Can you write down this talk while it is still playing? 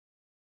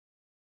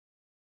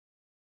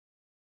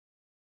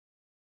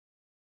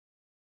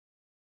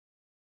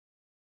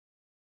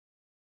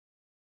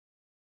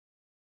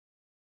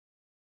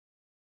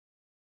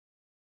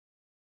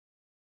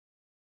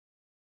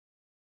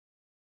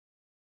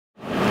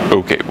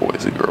Okay,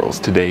 boys and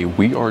girls, today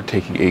we are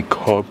taking a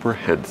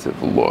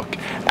comprehensive look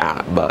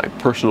at my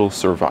personal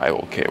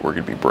survival kit. We're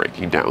going to be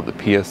breaking down the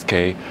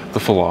PSK, the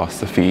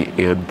philosophy,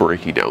 and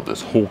breaking down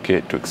this whole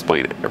kit to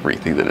explain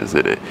everything that is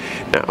in it.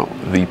 Now,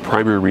 the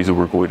primary reason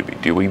we're going to be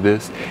doing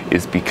this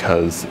is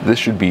because this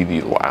should be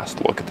the last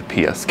look at the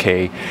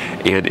PSK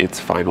and its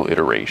final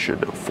iteration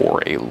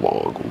for a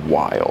long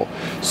while.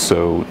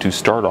 So to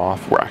start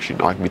off, we're actually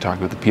not going to be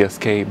talking about the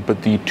PSK,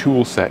 but the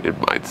tool set and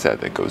mindset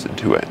that goes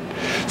into it.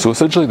 So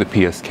essentially, the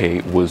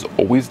PSK was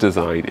always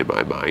designed in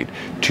my mind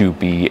to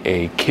be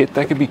a kit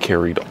that could be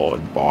carried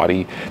on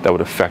body that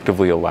would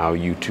effectively allow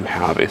you to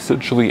have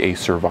essentially a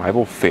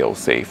survival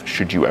failsafe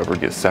should you ever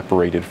get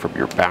separated from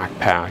your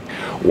backpack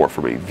or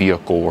from a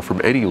vehicle or from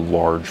any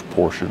large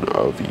portion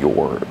of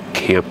your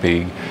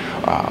camping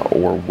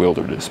or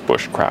wilderness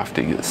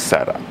bushcrafting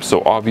setup.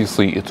 So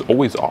obviously it's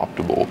always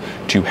optimal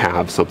to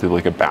have something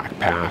like a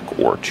backpack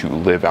or to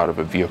live out of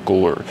a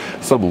vehicle or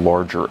some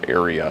larger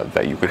area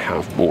that you can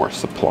have more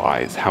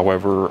supplies.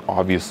 However,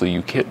 obviously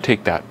you can't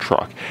take that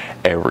truck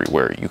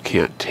everywhere. You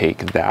can't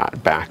take that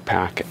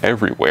backpack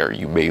everywhere.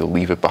 You may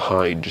leave it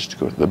behind just to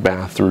go to the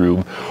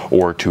bathroom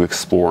or to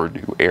explore a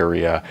new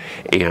area,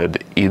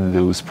 and in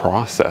those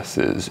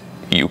processes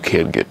you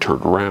can get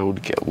turned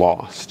around, get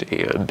lost,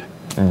 and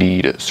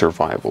need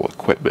survival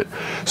equipment.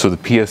 So the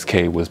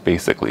PSK was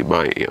basically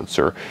my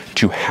answer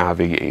to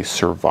having a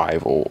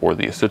survival or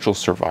the essential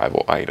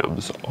survival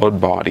items on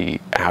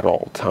body at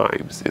all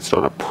times. It's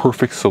not a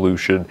perfect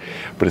solution,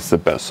 but it's the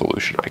best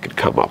solution I could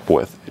come up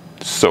with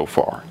so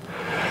far.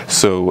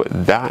 So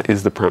that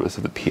is the premise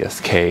of the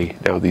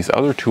PSK. Now, these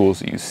other tools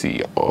that you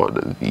see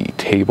on the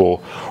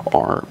table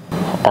are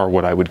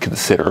what I would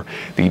consider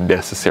the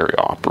necessary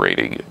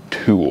operating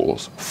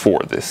tools for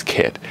this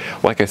kit.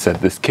 Like I said,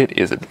 this kit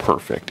isn't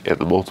perfect, and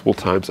the multiple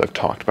times I've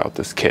talked about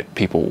this kit,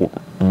 people will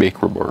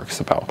make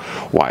remarks about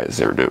why is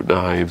there no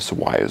knives,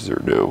 why is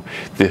there no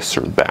this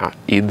or that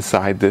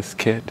inside this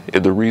kit,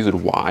 and the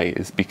reason why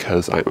is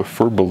because I'm a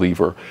firm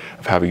believer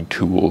of having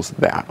tools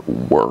that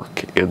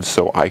work, and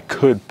so I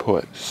could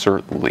put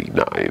certainly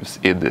knives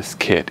in this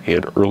kit,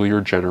 and earlier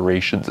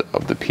generations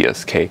of the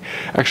PSK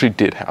actually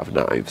did have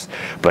knives,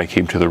 but I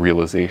came to the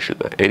realization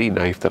that any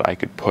knife that I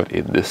could put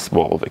in this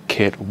small of a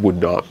kit would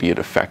not be an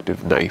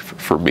effective knife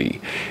for me,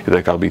 and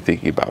that got me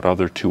thinking about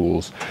other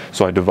tools.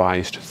 So I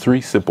devised 3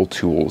 simple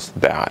tools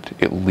that,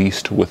 at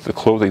least with the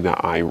clothing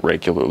that I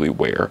regularly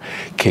wear,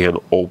 can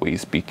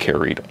always be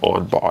carried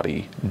on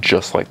body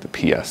just like the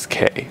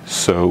PSK.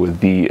 So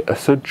the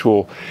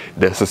essential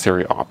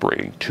necessary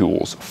operating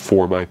tools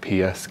for my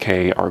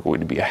PSK are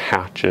going to be a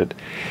hatchet,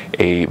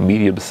 a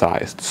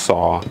medium-sized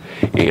saw,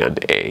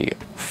 and a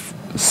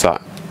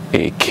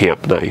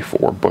camp knife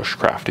or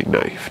bushcrafting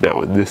knife.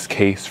 Now in this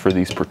case, for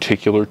these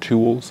particular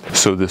tools,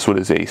 so this one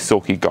is a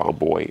Silky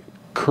Gomboy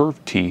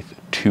curved teeth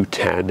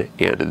 210,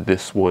 and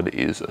this one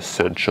is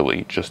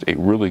essentially just a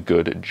really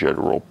good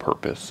general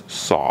purpose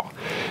saw.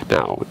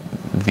 Now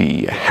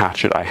the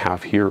hatchet I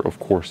have here, of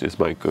course, is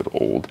my good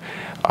old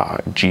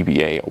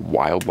GBA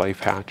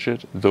wildlife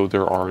hatchet, though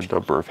there are a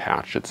number of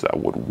hatchets that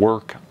would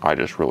work. I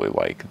just really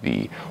like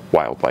the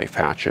wildlife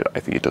hatchet. I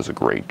think it does a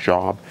great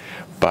job,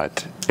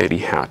 but any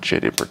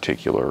hatchet in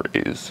particular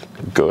is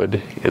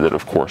good. And then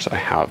of course I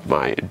have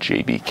my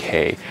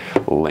JBK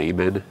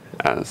layman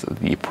as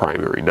the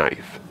primary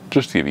knife,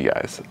 just to give you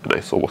guys a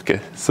nice little look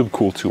at some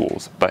cool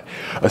tools. But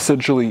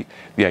essentially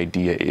the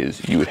idea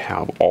is you would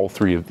have all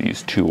 3 of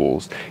these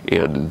tools,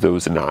 and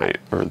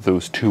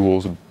those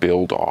tools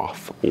build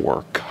off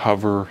or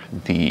cover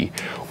the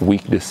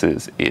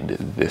weaknesses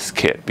in this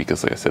kit,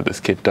 because like I said,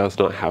 this kit does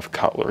not have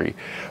cutlery,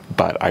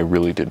 but I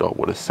really did not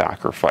want to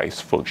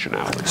sacrifice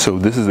functionality. So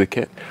this is the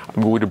kit.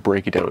 I'm going to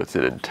break it down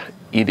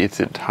in its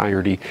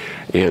entirety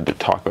and to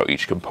talk about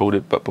each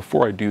component. But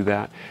before I do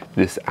that,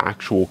 this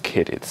actual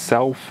kit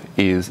itself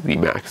is the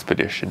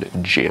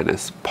Maxpedition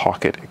Janus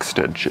pocket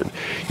extension.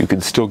 You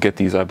can still get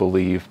these, I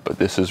believe, but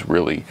this is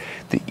really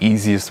the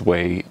easiest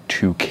way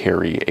to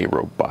carry a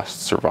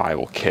robust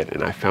survival kit,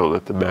 and I found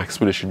that the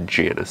Maxpedition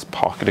Janus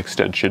pocket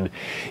extension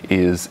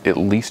is, at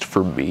least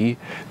for me,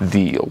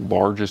 the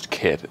largest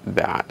kit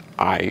that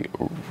I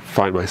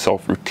find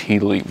myself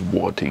routinely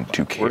wanting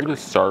to carry. We're going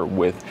to start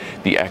with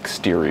the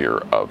exterior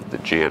of the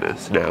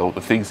Janus. Now,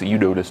 the things that you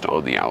noticed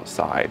on the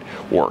outside,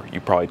 or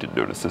you probably didn't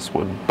notice this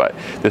one, but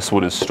this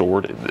one is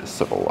stored in this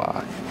little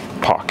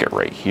pocket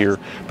right here,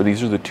 but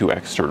these are the 2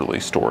 externally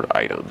stored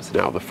items.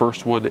 Now the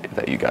first one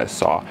that you guys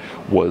saw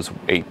was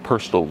a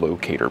personal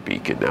locator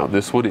beacon. Now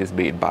this one is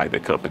made by the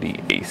company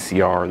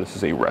ACR. This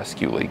is a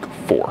Rescue Link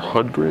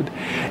 400,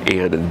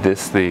 and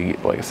this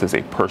thing, like I said, is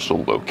a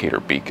personal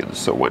locator beacon.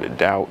 So when in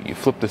doubt, you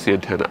flip this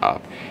antenna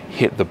up,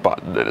 hit the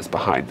button that is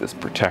behind this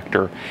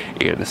protector,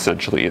 and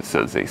essentially it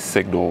sends a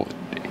signal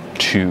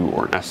to,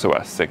 or an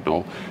SOS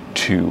signal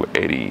to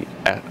any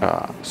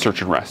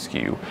search and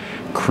rescue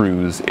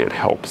crews and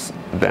helps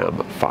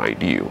them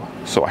find you.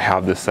 So I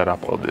have this set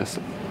up on this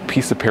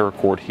piece of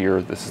paracord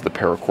here. This is the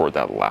paracord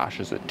that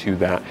lashes it to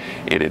that,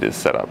 and it is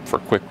set up for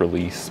quick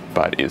release,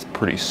 but is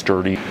pretty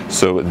sturdy.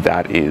 So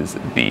that is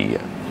the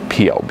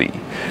PLB.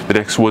 The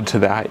next one to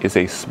that is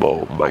a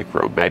small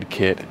micro med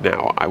kit.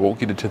 Now, I won't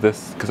get into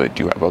this because I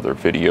do have other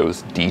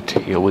videos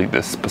detailing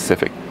this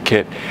specific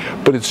kit,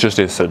 but it's just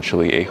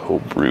essentially a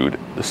home-brewed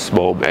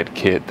small med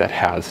kit that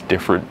has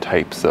different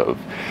types of,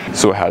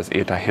 so it has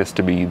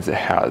antihistamines, it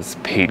has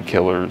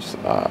painkillers,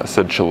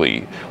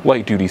 essentially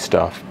light-duty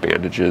stuff,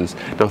 bandages,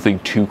 nothing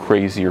too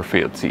crazy or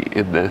fancy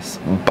in this,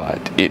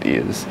 but it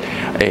is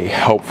a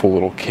helpful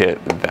little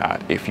kit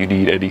that if you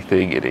need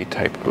anything in a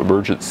type of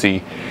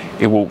emergency,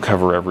 it won't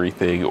cover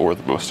everything or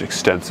the most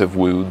extensive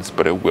wounds,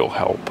 but it will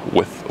help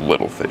with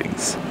little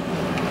things.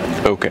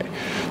 Okay,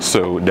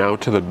 so now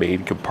to the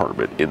main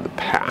compartment in the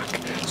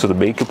pack. So the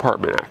main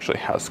compartment actually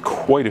has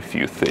quite a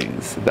few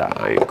things that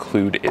I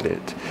include in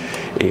it,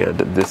 and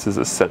this is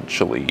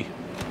essentially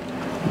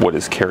what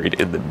is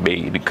carried in the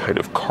main kind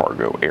of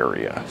cargo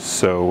area.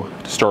 So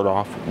to start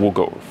off, we'll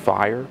go over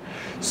fire.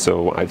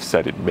 So I've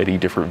said in many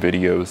different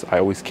videos, I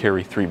always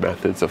carry 3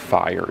 methods of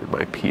fire in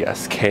my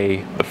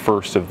PSK. The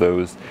first of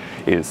those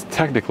is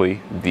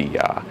technically the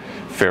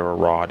ferro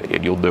rod,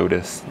 and you'll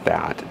notice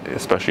that,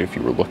 especially if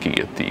you were looking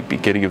at the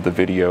beginning of the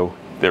video,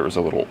 there was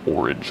a little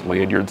orange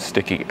lanyard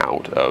sticking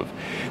out of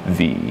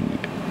the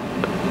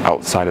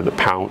outside of the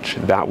pouch.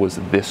 That was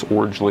this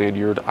orange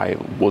lanyard. I,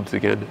 once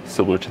again,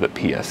 similar to the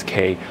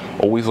PSK,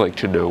 always like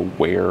to know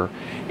where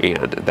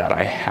and that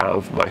I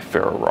have my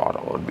ferro rod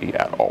on me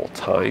at all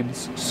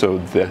times. So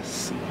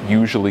this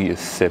usually is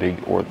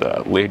sitting, or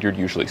the lanyard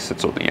usually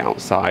sits on the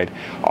outside.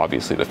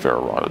 Obviously the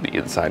ferro rod on the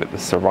inside of the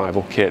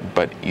survival kit,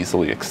 but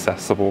easily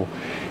accessible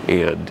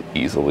and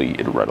easily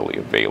and readily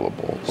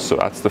available. So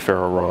that's the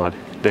ferro rod.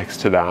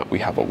 Next to that, we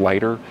have a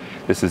lighter.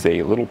 This is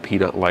a little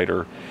peanut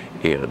lighter,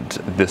 and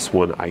this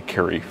one I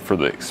carry for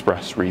the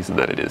express reason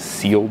that it is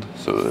sealed.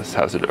 So this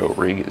has an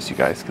O-ring, as you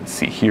guys can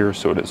see here,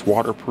 so it is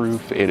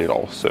waterproof, and it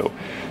also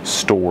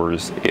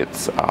stores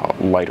its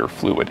lighter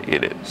fluid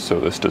in it, so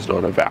this does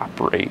not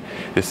evaporate.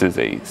 This is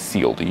a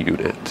sealed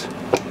unit.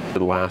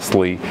 And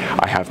lastly,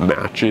 I have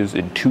matches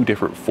in 2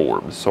 different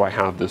forms. So I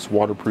have this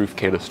waterproof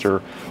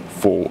canister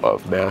full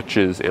of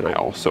matches, and I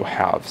also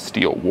have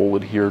steel wool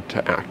in here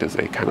to act as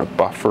a kind of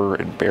buffer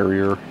and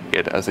barrier,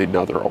 and as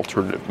another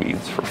alternative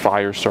means for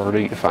fire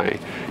starting if I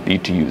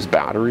need to use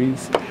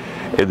batteries.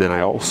 And then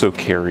I also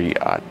carry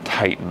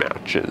tight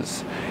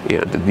matches,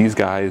 and these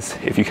guys,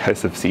 if you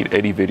guys have seen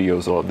any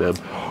videos on them,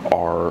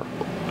 are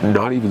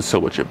not even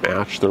so much a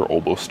match, they're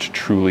almost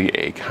truly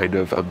a kind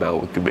of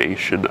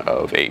amalgamation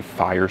of a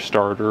fire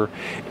starter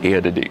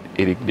and an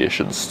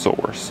ignition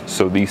source.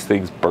 So these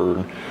things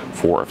burn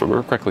for, if I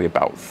remember correctly,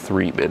 about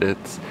 3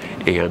 minutes,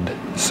 and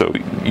so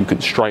you can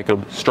strike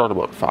them, start them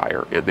on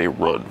fire, and they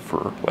run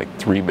for like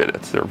 3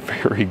 minutes. They're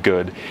very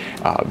good,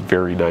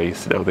 very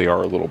nice. Now they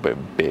are a little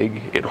bit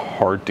big and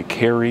hard to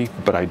carry,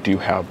 but I do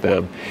have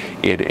them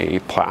in a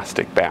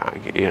plastic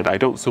bag, and I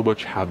don't so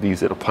much have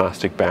these in a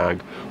plastic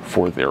bag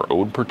for their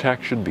own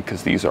protection,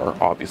 because these are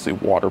obviously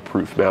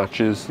waterproof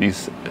matches.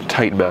 These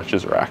tight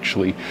matches are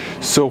actually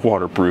so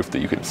waterproof that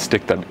you can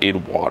stick them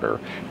in water,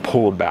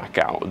 pull them back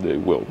out, and they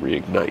will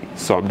reignite.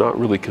 So I'm not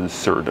really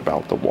concerned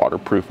about the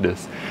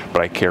waterproofness,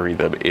 but I carry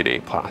them in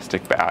a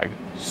plastic bag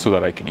so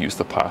that I can use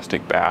the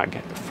plastic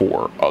bag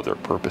for other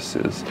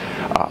purposes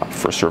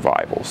for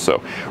survival.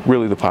 So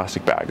really the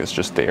plastic bag is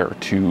just there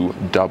to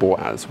double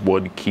as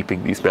one,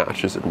 keeping these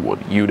matches in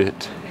one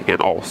unit,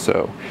 and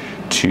also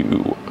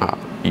to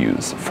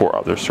use for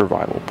other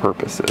survival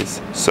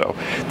purposes. So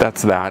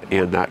that's that,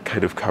 and that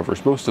kind of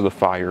covers most of the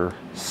fire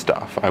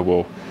stuff. I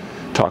will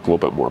talk a little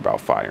bit more about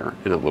fire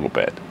in a little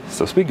bit.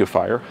 So speaking of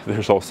fire,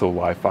 there's also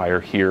live fire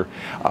here.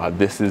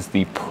 This is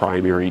the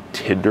primary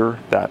tinder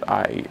that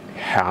I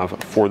have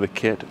for the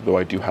kit, though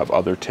I do have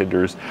other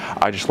tinders.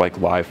 I just like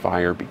live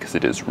fire because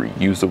it is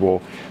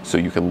reusable, so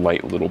you can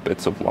light little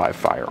bits of live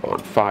fire on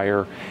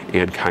fire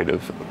and kind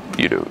of,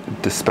 you know,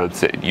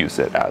 dispense it and use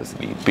it as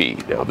need be.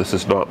 Now, this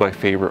is not my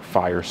favorite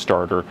fire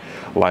starter.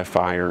 Live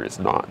fire is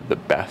not the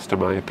best in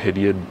my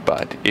opinion,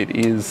 but it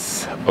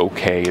is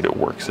okay and it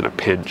works in a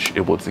pinch,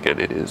 and once again,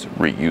 it is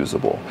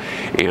reusable.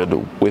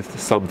 And with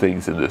some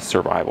things in this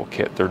survival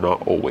kit, they're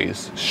not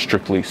always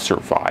strictly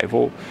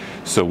survival.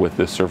 So with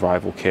this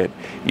survival kit,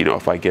 you know,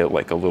 if I get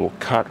like a little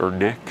cut or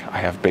nick, I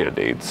have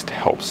band-aids to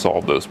help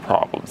solve those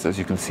problems. As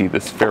you can see,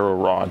 this ferro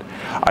rod,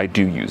 I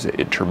do use it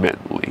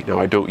intermittently. Now,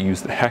 I don't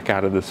use the heck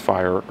out of this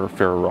fire or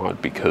ferro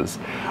rod because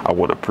I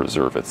want to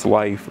preserve its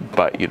life,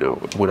 but you know,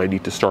 when I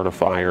need to start a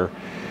fire,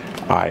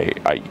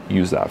 I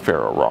use that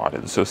ferro rod.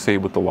 And so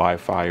same with the live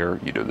fire,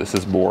 you know, this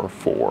is more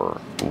for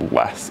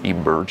less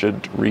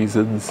emergent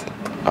reasons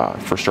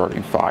for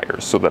starting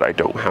fires, so that I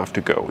don't have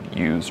to go and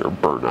use or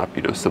burn up,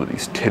 you know, some of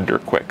these tinder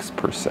quicks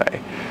per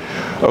se.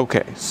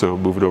 Okay, so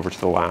moving over to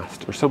the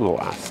last, or some of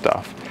the last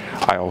stuff,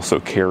 I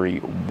also carry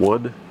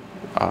one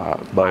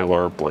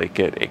Mylar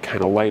blanket, a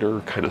kind of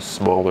lighter, kind of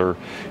smaller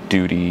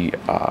duty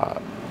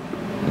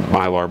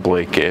Mylar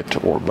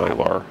blanket, or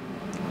Mylar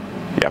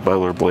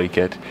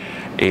blanket,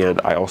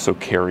 And I also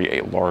carry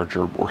a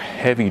larger, more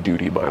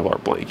heavy-duty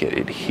Mylar blanket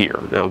in here.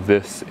 Now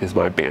this is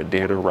my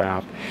bandana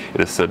wrap,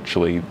 and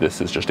essentially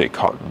this is just a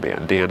cotton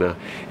bandana,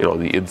 and on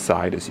the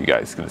inside, as you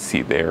guys can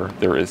see there,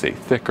 there is a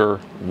thicker,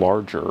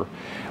 larger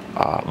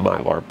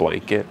Mylar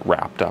blanket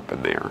wrapped up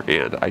in there.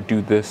 And I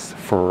do this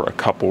for a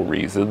couple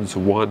reasons.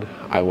 One,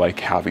 I like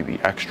having the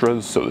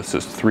extras, so this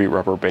is 3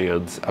 rubber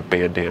bands, a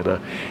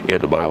bandana,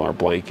 and a Mylar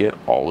blanket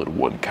all in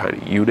one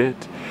kind of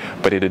unit.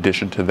 But in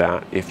addition to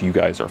that, if you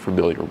guys are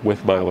familiar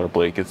with Mylar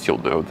blankets,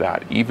 you'll know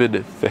that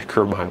even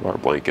thicker Mylar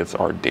blankets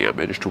are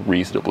damaged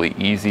reasonably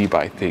easy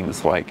by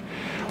things like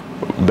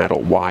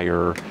metal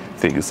wire.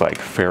 Things like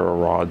ferro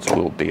rods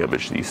will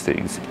damage these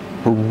things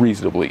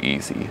reasonably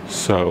easy.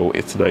 So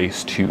it's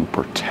nice to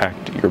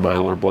protect your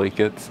Mylar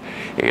blankets,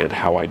 and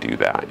how I do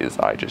that is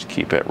I just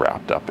keep it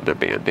wrapped up in a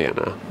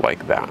bandana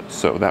like that.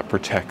 So that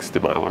protects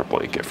the Mylar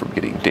blanket from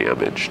getting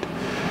damaged.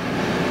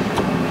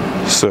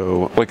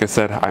 So like I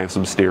said, I have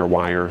some snare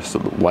wire,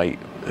 some light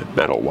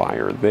metal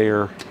wire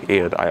there,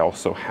 and I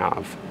also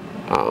have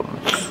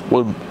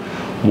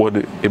one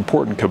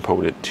important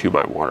component to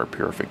my water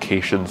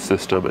purification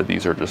system, and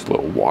these are just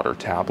little water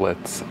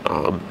tablets.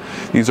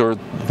 These are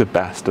the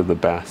best of the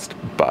best,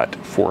 but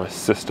for a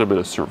system in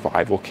a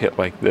survival kit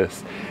like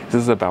this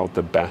is about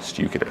the best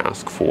you can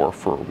ask for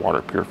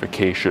water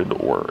purification,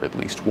 or at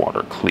least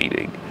water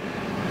cleaning.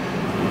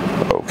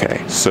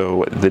 Okay,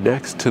 so the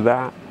next to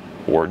that,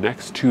 or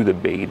next to the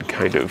main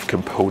kind of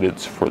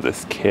components for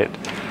this kit,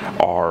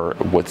 are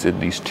what's in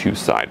these 2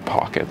 side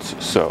pockets.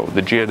 So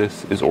the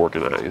Janus is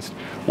organized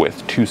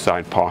with 2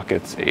 side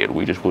pockets, and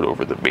we just went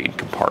over the main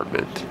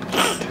compartment.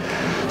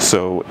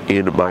 So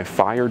in my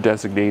fire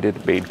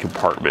designated main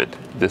compartment,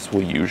 this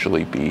will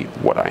usually be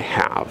what I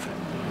have.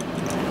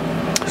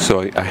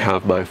 So I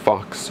have my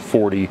Fox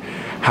 40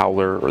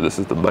 howler, or this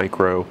is the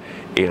micro,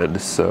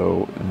 and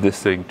so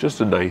this thing,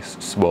 just a nice,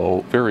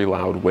 small, very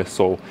loud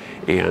whistle,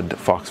 and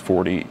Fox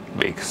 40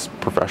 makes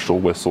professional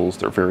whistles.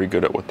 They're very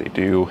good at what they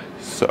do,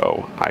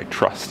 so I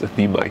trust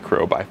the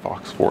micro by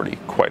Fox 40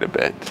 quite a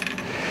bit.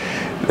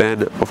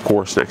 Then, of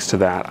course, next to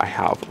that, I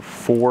have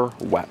 4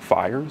 wet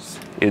fires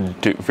in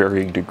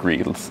varying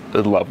degrees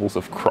and levels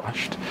of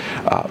crushed,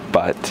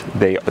 but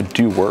they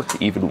do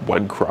work even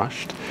when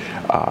crushed.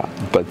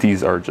 But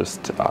these are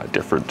just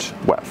different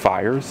wet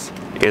fires.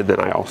 And then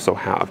I also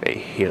have a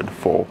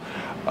handful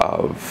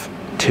of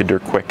Tinder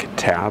Quick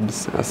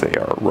tabs, as they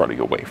are running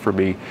away from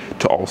me,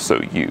 to also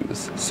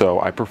use.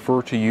 So I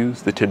prefer to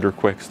use the Tinder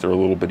Quicks. They're a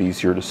little bit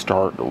easier to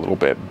start and a little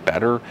bit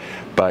better,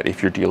 but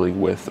if you're dealing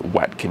with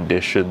wet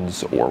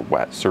conditions or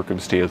wet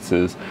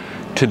circumstances,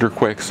 Tinder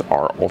Quicks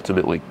are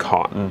ultimately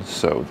cotton,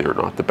 so they're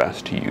not the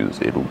best to use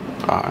in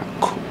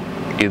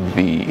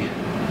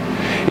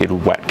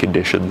wet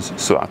conditions.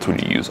 So that's when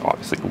you use,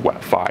 obviously,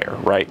 wet fire,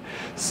 right?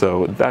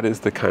 So that is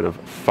the kind of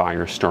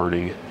fire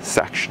starting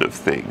section of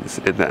things.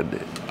 And then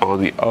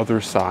on the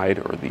other side,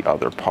 or the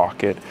other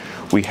pocket,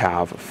 we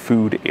have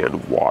food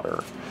and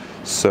water.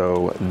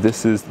 So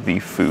this is the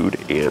food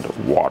and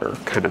water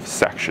kind of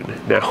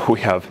section. Now we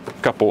have a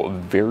couple of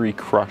very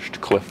crushed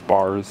Cliff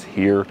Bars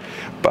here,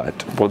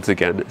 but once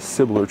again,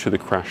 similar to the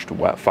crushed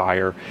wet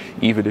fire,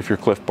 even if your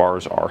Cliff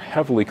Bars are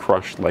heavily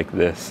crushed like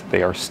this,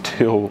 they are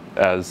still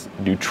as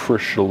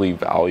nutritionally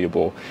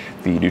valuable.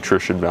 The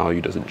nutrition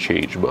value doesn't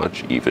change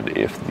much, even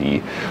if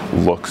the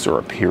looks or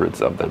appearance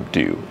of them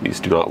do.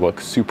 These do not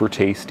look super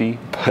tasty,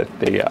 but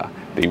they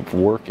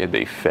work and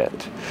they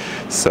fit.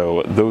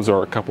 So those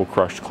are a couple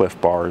crushed Cliff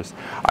Bars.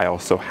 I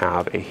also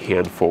have a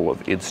handful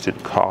of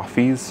instant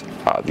coffees.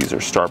 These are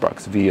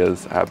Starbucks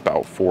Vias. I have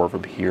about 4 of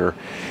them here.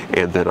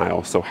 And then I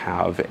also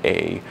have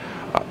a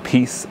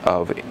piece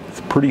of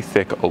pretty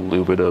thick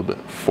aluminum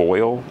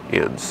foil,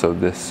 and so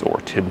this, or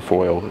tin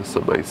foil as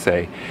some might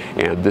say,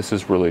 and this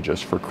is really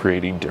just for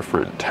creating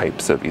different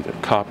types of either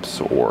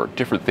cups or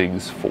different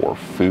things for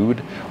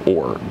food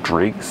or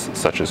drinks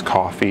such as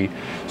coffee.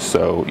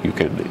 So you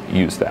can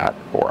use that,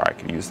 or I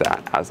can use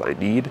that as I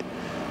need.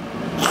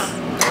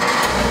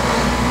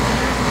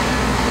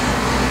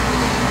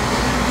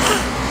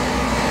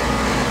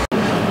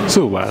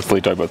 So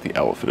lastly, talk about the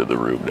elephant in the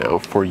room now.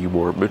 For you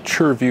more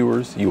mature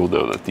viewers, you will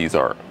know that these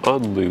are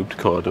unlubed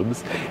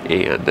condoms,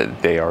 and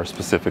they are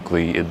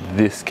specifically, in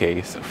this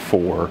case,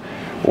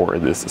 or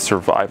in this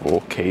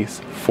survival case,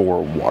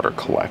 for water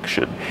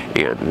collection,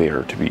 and they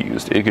are to be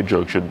used in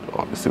conjunction,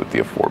 obviously, with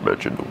the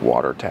aforementioned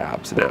water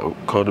tabs. Now,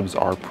 condoms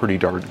are pretty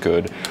darn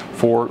good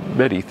for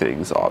many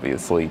things,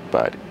 obviously,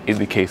 but in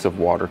the case of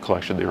water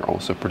collection, they're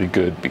also pretty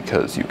good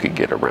because you can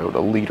get around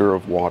 1 liter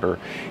of water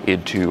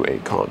into a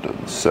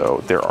condom.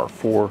 So there are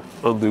 4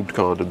 unlubed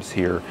condoms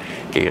here,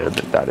 and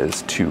that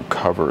is to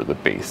cover the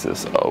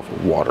basis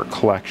of water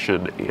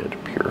collection and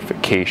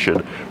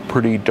purification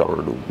pretty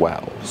darn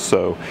well.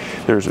 So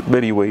there's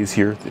many ways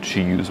here that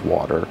you use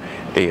water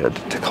and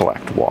to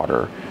collect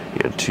water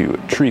and to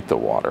treat the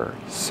water.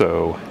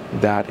 So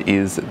that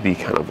is the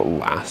kind of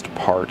last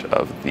part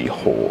of the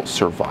whole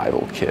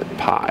survival kit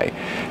pie.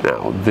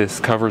 Now this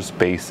covers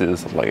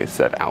bases, like I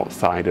said,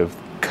 outside of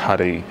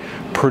cutting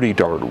pretty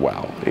darn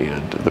well.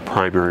 And the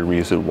primary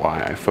reason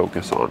why I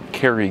focus on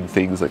carrying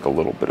things like a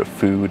little bit of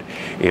food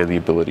and the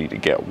ability to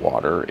get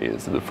water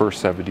is in the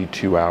first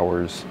 72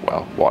 hours,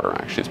 well, water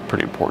actually is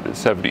pretty important in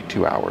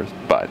 72 hours,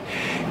 but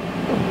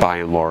by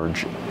and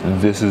large,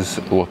 this is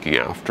looking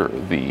after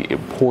the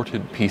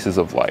important pieces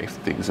of life,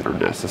 things that are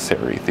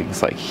necessary,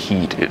 things like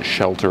heat and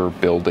shelter,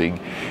 building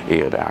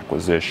and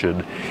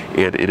acquisition,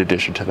 and in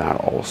addition to that,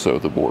 also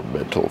the more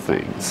mental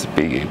things,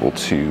 being able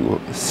to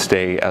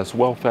stay as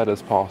well fed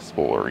as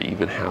possible, or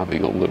even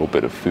having a little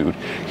bit of food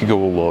can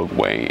go a long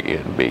way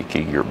in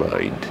making your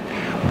mind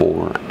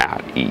more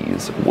at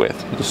ease with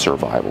the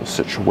survival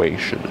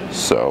situation.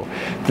 So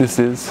this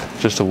is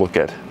just a look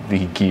at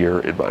the gear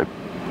in my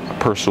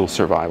personal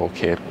survival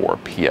kit, or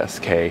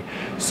PSK.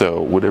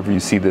 So whenever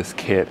you see this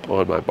kit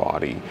on my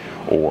body,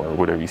 or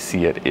whenever you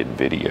see it in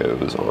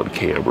videos on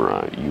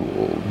camera, you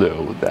will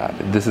know that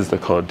this is the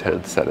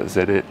contents that is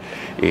in it.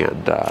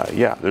 And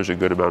yeah, there's a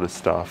good amount of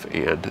stuff,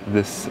 and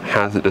this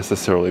hasn't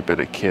necessarily been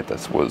a kit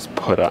that was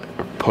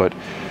put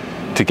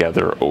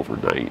together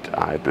overnight.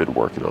 I've been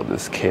working on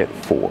this kit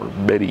for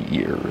many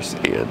years,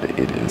 and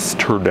it has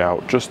turned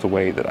out just the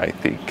way that I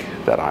think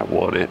that I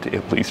want it,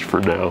 at least for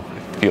now.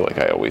 I feel like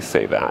I always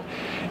say that,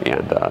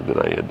 and then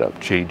I end up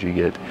changing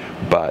it.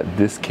 But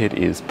this kit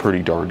is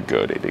pretty darn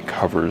good, and it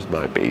covers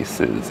my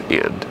bases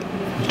and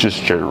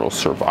just general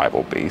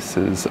survival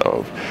bases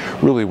of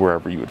really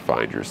wherever you would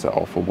find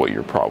yourself and what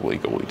you're probably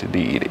going to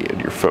need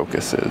and your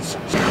focuses.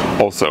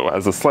 Also,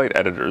 as a slight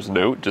editor's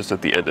note, just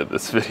at the end of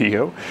this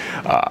video,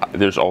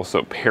 there's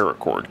also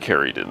paracord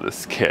carried in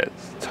this kit.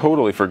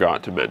 Totally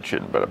forgot to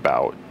mention, but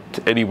about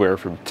anywhere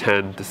from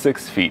 10 to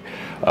 6 feet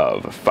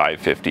of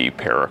 550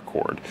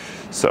 paracord.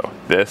 So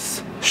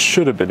this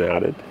should have been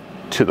added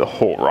to the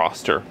whole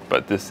roster,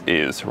 but this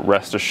is,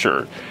 rest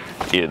assured,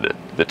 in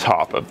the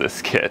top of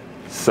this kit.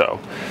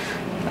 So,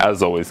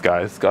 as always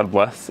guys, God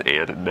bless,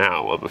 and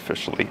now I'm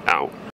officially out.